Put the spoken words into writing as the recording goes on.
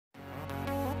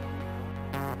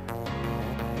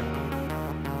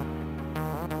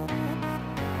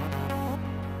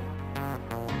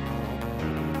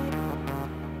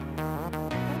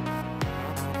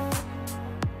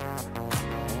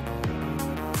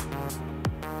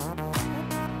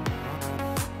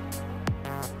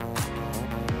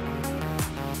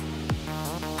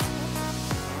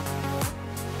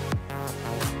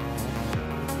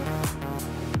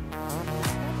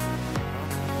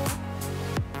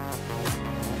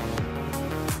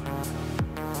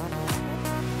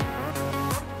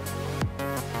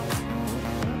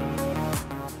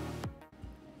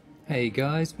Hey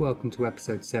guys, welcome to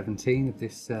episode 17 of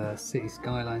this Cities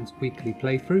Skylines weekly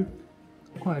playthrough.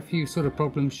 Quite a few sort of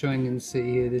problems showing in the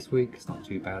city here this week. It's not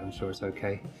too bad, I'm sure it's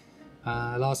okay.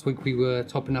 Last week we were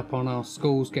topping up on our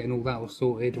schools, getting all that all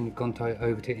sorted, and we've gone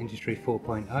over to Industry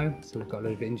 4.0. So we've got a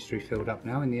load of industry filled up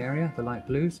now in the area, the light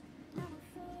blues.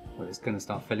 Well, it's going to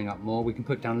start filling up more. We can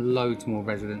put down loads more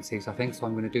residencies, I think, so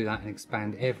I'm going to do that and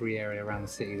expand every area around the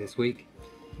city this week.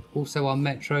 Also our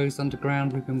metros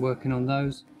underground, we've been working on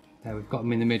those. We've got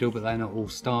them in the middle, but they're not all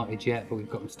started yet, but we've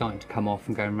got them starting to come off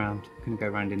and going around. Going to go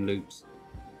around in loops.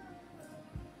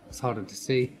 It's harder to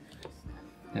see.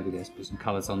 There we go, let's put some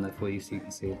colours on there for you so you can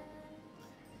see it.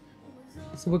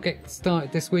 So we'll get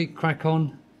started this week, crack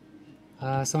on.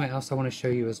 Something else I want to show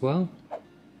you as well.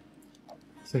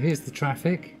 So here's the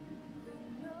traffic.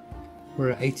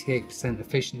 We're at 88%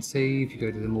 efficiency. If you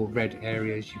go to the more red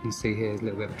areas, you can see here there's a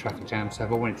little bit of a traffic jam. So if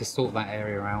I wanted to sort that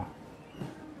area out,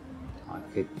 I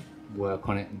could work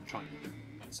on it and try.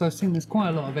 So I've seen there's quite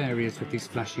a lot of areas with these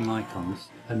flashing icons,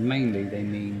 and mainly they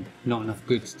mean not enough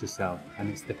goods to sell, and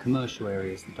it's the commercial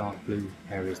areas, the dark blue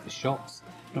areas, the shops,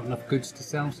 not enough goods to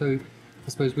sell. So I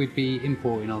suppose we'd be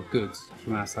importing our goods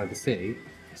from outside the city.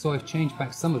 So I've changed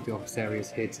back some of the office areas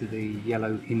here to the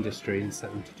yellow industry and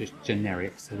set them to just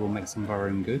generic, so we'll make some of our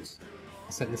own goods.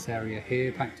 I'll set this area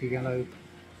here back to yellow,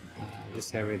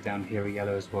 this area down here are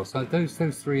yellow as well. So those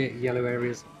three yellow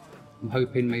areas, I'm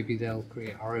hoping maybe they'll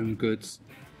create our own goods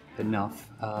enough.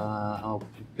 I'll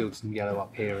build some yellow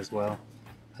up here as well,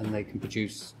 and they can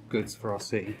produce goods for our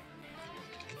city.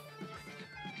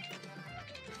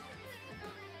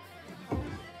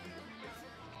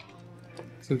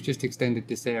 So we've just extended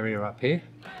this area up here.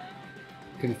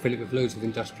 Going to fill it with loads of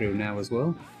industrial now as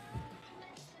well.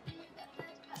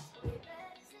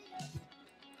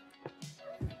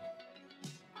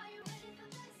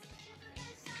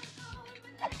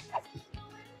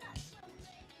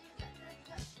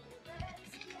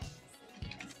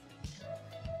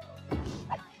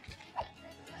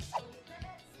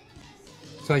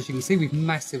 So as you can see, we've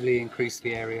massively increased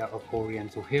the area of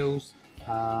Oriental Hills.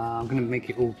 I'm going to make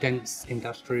it all dense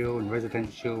industrial and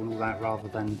residential and all that rather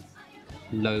than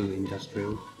low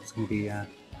industrial. It's going to be yeah,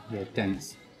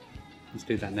 dense. Let's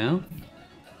do that now.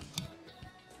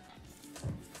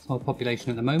 So our population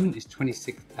at the moment is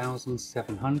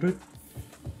 26,700.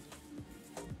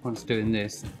 Once doing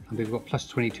this, and we've got plus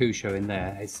 22 showing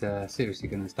there, it's seriously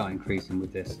going to start increasing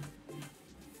with this.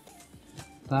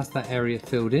 So that's that area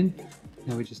filled in.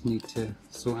 Now we just need to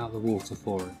sort out the water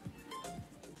for it.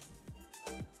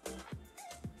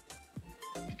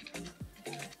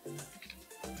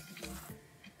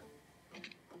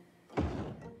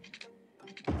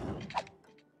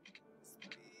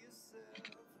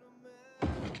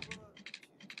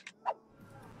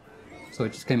 So I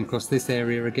just came across this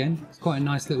area again. It's quite a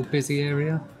nice little busy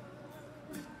area.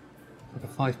 Like a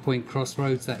 5-point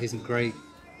crossroads, that isn't great.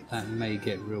 That may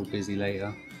get real busy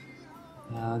later.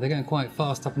 They're going quite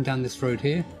fast up and down this road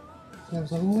here. So I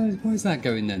was like, well, where's that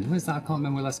going then? Where's that? I can't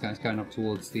remember where that's going. It's going up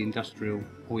towards the industrial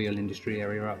oil industry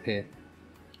area up here.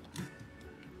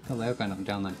 Oh, they are going up and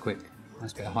down that quick.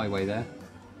 Nice bit of highway there.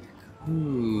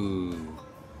 Ooh.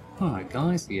 Alright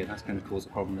guys, yeah, that's going to cause a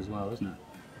problem as well, isn't it?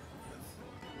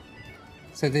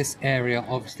 So this area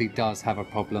obviously does have a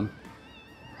problem.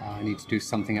 I need to do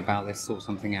something about this, sort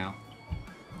something out.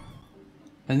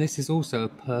 And this is also a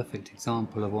perfect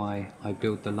example of why I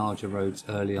build the larger roads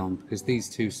early on, because these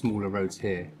two smaller roads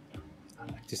here, I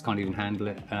just can't even handle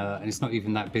it. And it's not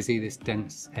even that busy, this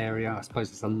dense area. I suppose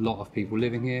there's a lot of people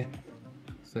living here,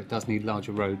 so it does need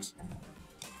larger roads.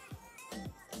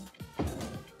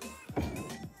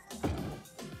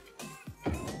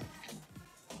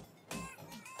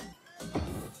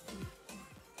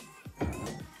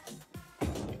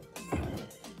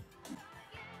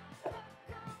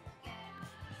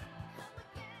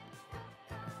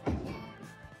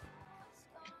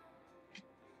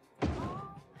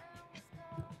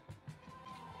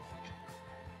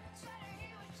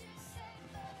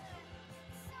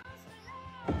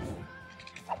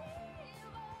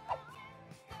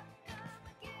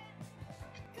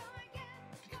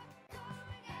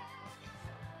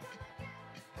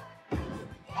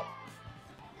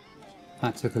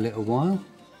 That took a little while.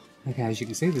 Okay, as you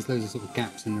can see, there's loads of sort of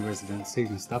gaps in the residencies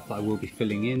and stuff that I will be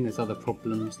filling in. There's other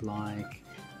problems like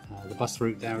the bus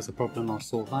route there is a problem, I'll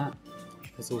sort that.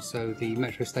 There's also the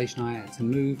metro station I had to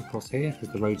move across here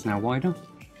because the road's now wider.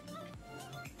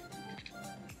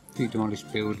 A few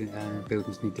demolished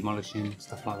buildings need demolishing,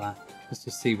 stuff like that. Let's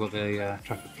just see what the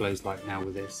traffic flow's like now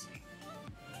with this.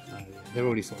 They're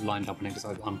already sort of lined up on it because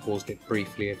I've unpaused it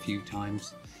briefly a few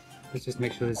times. Let's just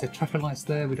make sure there's traffic lights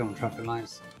there. We don't want traffic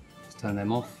lights. turn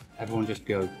them off. Everyone just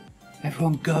go.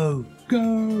 Everyone go!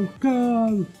 Go!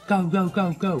 Go! Go, go,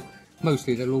 go, go!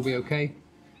 Mostly they'll all be okay.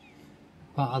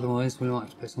 But otherwise we might have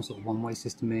to put some sort of one-way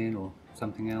system in or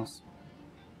something else.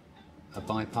 A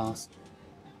bypass.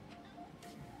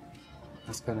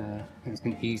 I think it's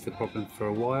gonna ease the problem for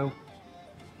a while.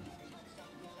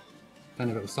 Don't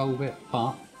know if it will solve it,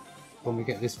 but when we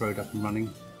get this road up and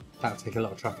running, that'll take a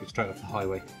lot of traffic straight off the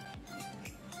highway.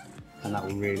 And that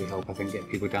will really help, I think, get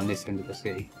people down this end of the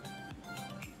city.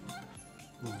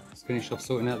 Well, let's finish off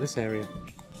sorting out this area.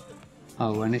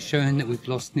 Oh, and it's showing that we've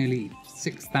lost nearly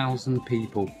 6,000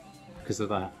 people because of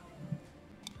that.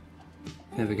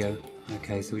 There we go.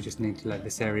 Okay, so we just need to let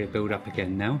this area build up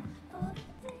again now.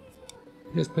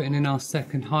 Just putting in our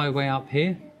second highway up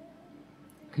here,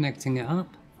 connecting it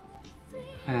up,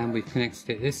 and we've connected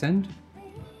it this end.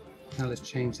 Now let's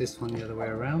change this one the other way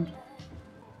around.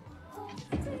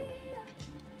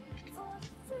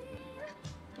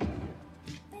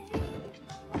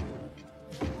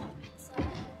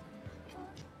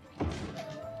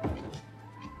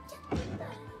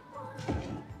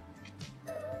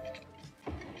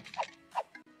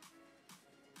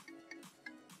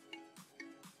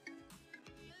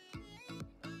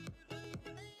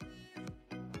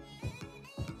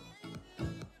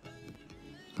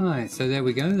 Alright, so there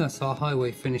we go, that's our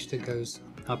highway finished. It goes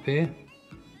up here.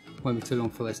 Won't be too long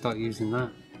before they start using that.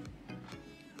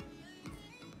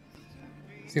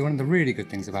 See, one of the really good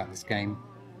things about this game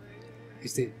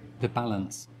is the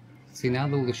balance. See, now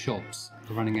that all the shops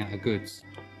are running out of goods,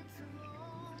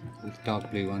 all the dark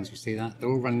blue ones, you see that? They're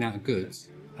all running out of goods.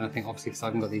 And I think obviously because I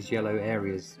haven't got these yellow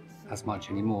areas as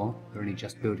much anymore, they're only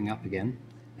just building up again.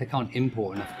 They can't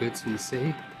import enough goods from the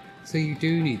city. So you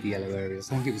do need the yellow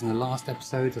areas. I think it was in the last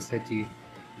episode I said to you,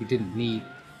 you didn't need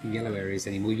the yellow areas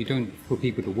anymore. You don't for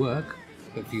people to work,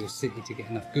 but for your city to get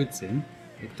enough goods in,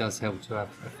 it does help to have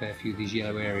a fair few of these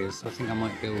yellow areas. So I think I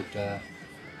might build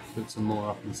some more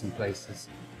up in some places.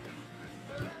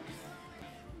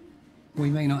 We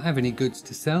may not have any goods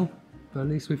to sell, but at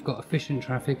least we've got efficient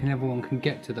traffic and everyone can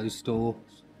get to those stores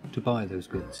to buy those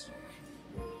goods.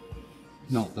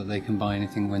 Not that they can buy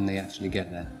anything when they actually get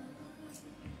there.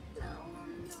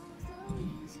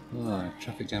 Oh,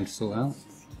 traffic jam to sort out.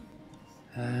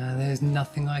 There's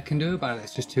nothing I can do about it.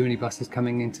 It's just too many buses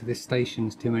coming into this station.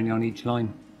 There's too many on each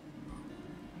line.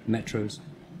 Metros.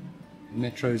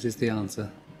 Metros is the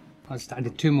answer. I just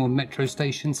added 2 more metro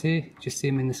stations here. Just see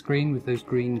them in the screen with those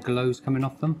green glows coming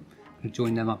off them. I'm going to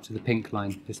join them up to the pink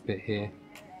line. This bit here.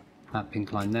 That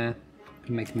pink line there.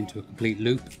 And make them into a complete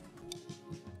loop.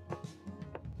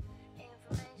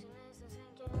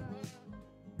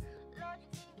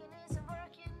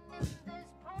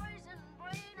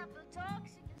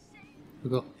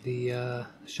 We've got the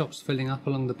shops filling up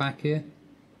along the back here.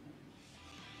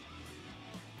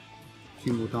 A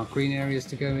few more dark green areas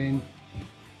to go in.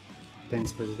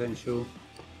 Dense residential,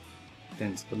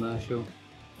 dense commercial.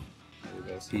 There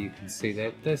we go, so you can see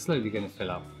they're slowly going to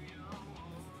fill up.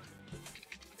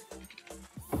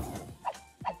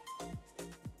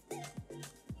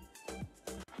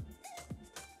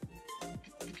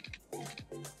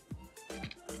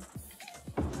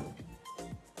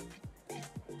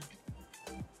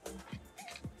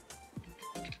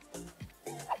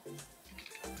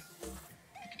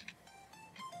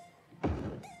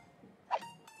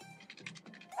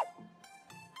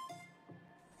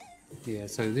 Yeah,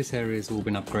 so this area has all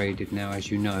been upgraded now, as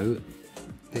you know.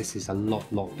 This is a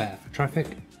lot better for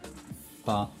traffic,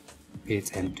 but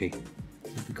it's empty.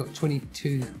 So we've got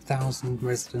 22,000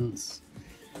 residents.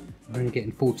 We're only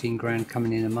getting 14 grand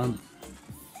coming in a month.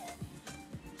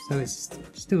 So it's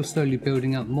still slowly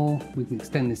building up more. We can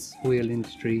extend this oil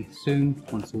industry soon,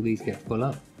 once all these get full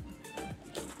up.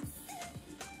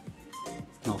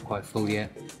 Not quite full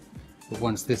yet, but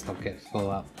once this lot gets full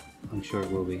up, I'm sure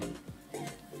it will be.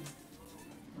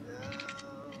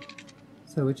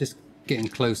 So we're just getting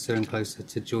closer and closer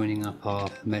to joining up our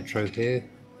metro here.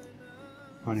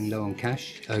 Running low on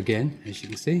cash again, as you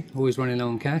can see, always running low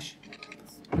on cash.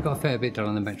 We've got a fair bit done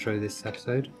on the metro this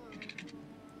episode.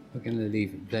 We're going to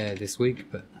leave it there this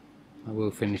week, but I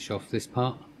will finish off this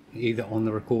part, either on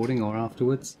the recording or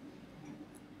afterwards.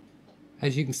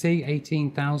 As you can see,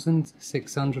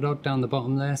 18,600 odd down the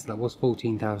bottom there, so that was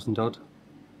 14,000 odd.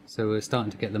 So we're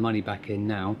starting to get the money back in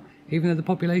now, even though the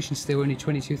population's still only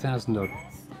 22,000 odd.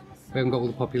 We haven't got all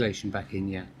the population back in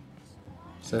yet.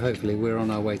 So hopefully we're on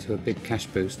our way to a big cash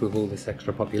boost with all this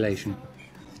extra population.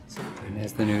 And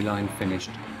there's the new line finished.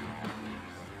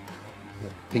 The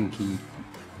pinky,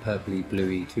 purpley,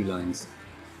 bluey 2 lines.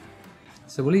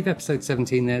 So we'll leave episode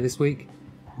 17 there this week.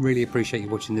 Really appreciate you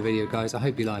watching the video, guys. I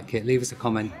hope you like it. Leave us a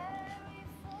comment.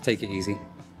 Take it easy.